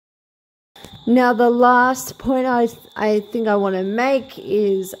Now, the last point I think I want to make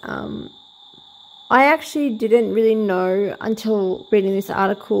is I actually didn't really know until reading this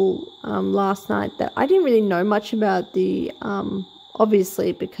article last night that I didn't really know much about the,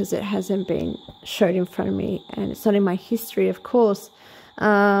 obviously because it hasn't been showed in front of me and it's not in my history, of course,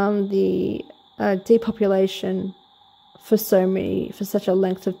 the depopulation for such a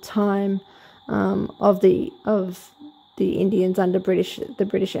length of time of the Indians under the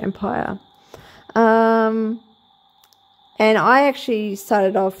British Empire. And I actually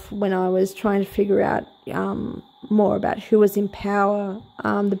started off when I was trying to figure out more about who was in power,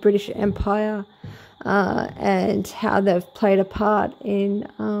 the British Empire, and how they've played a part in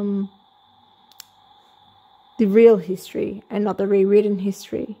the real history and not the rewritten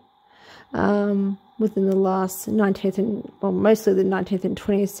history within the last 19th and, well, mostly the 19th and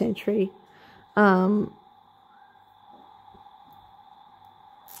 20th century.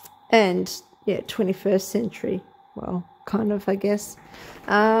 And, yeah, 21st century, well, kind of, I guess.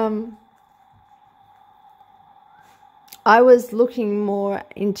 I was looking more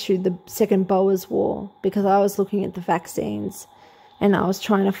into the Second Boers War because I was looking at the vaccines and I was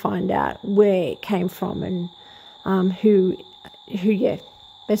trying to find out where it came from and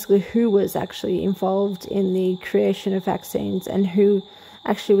basically who was actually involved in the creation of vaccines and who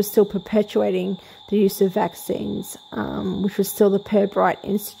actually was still perpetuating the use of vaccines, which was still the Pirbright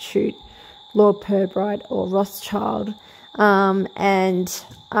Institute, Lord Pirbright or Rothschild, and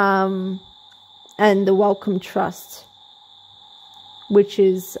the Wellcome Trust, which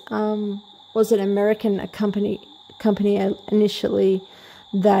was an American company initially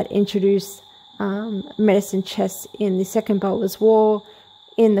that introduced medicine chests in the Second Boers War,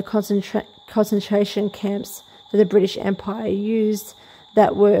 in the concentration camps that the British Empire used,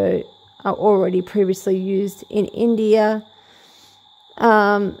 that were already previously used in India,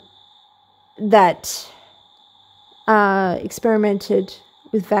 that experimented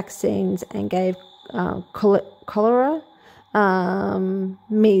with vaccines and gave cholera,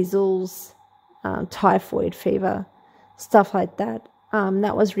 measles, typhoid fever, stuff like that.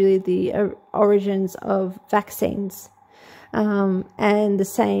 That was really the origins of vaccines. And the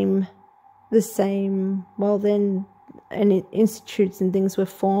same, well then, and institutes and things were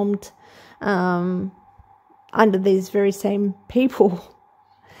formed under these very same people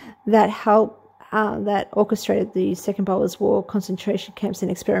that that orchestrated the Second Boers War, concentration camps and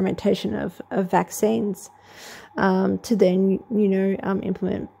experimentation of vaccines, to then,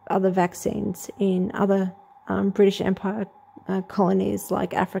 implement other vaccines in other British Empire colonies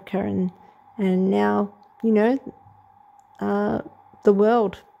like Africa and now, the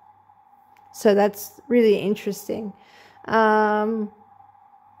world. So that's really interesting.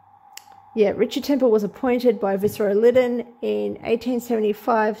 Richard Temple was appointed by Viceroy Lytton in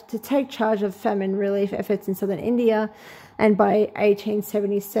 1875 to take charge of famine relief efforts in southern India, and by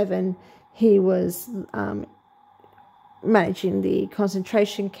 1877 he was managing the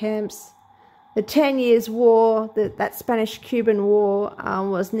concentration camps. The 10 Years' War, that Spanish-Cuban War,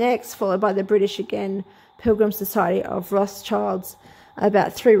 was next, followed by the British again, Pilgrim Society of Rothschilds.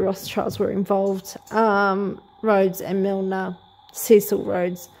 About 3 Rothschilds were involved. Rhodes and Milner. Cecil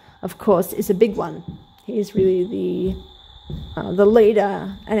Rhodes, of course, is a big one. He is really the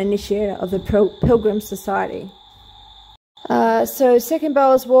leader and initiator of the Pilgrim Society. So Second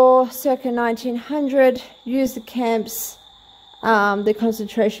Boers War, circa 1900, used the camps, the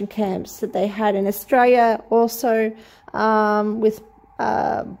concentration camps that they had in Australia, also with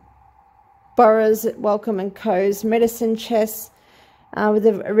Burroughs, Wellcome and Co.'s medicine chests, with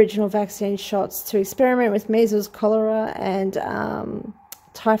the original vaccine shots to experiment with measles, cholera, and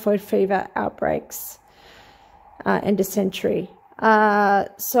typhoid fever outbreaks and dysentery.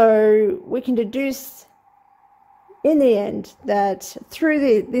 So we can deduce in the end that through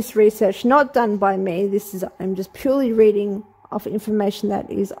this research, not done by me, I'm just purely reading off information that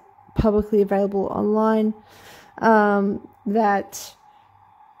is publicly available online, that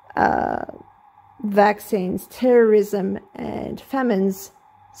vaccines, terrorism, and famines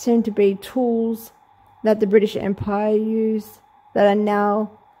seem to be tools that the British Empire used that are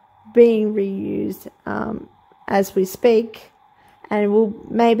now being reused as we speak, and will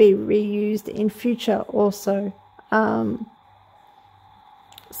maybe reused in future also.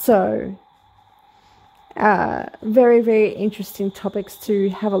 Very, very interesting topics to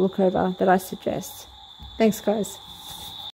have a look over that I suggest. Thanks, guys.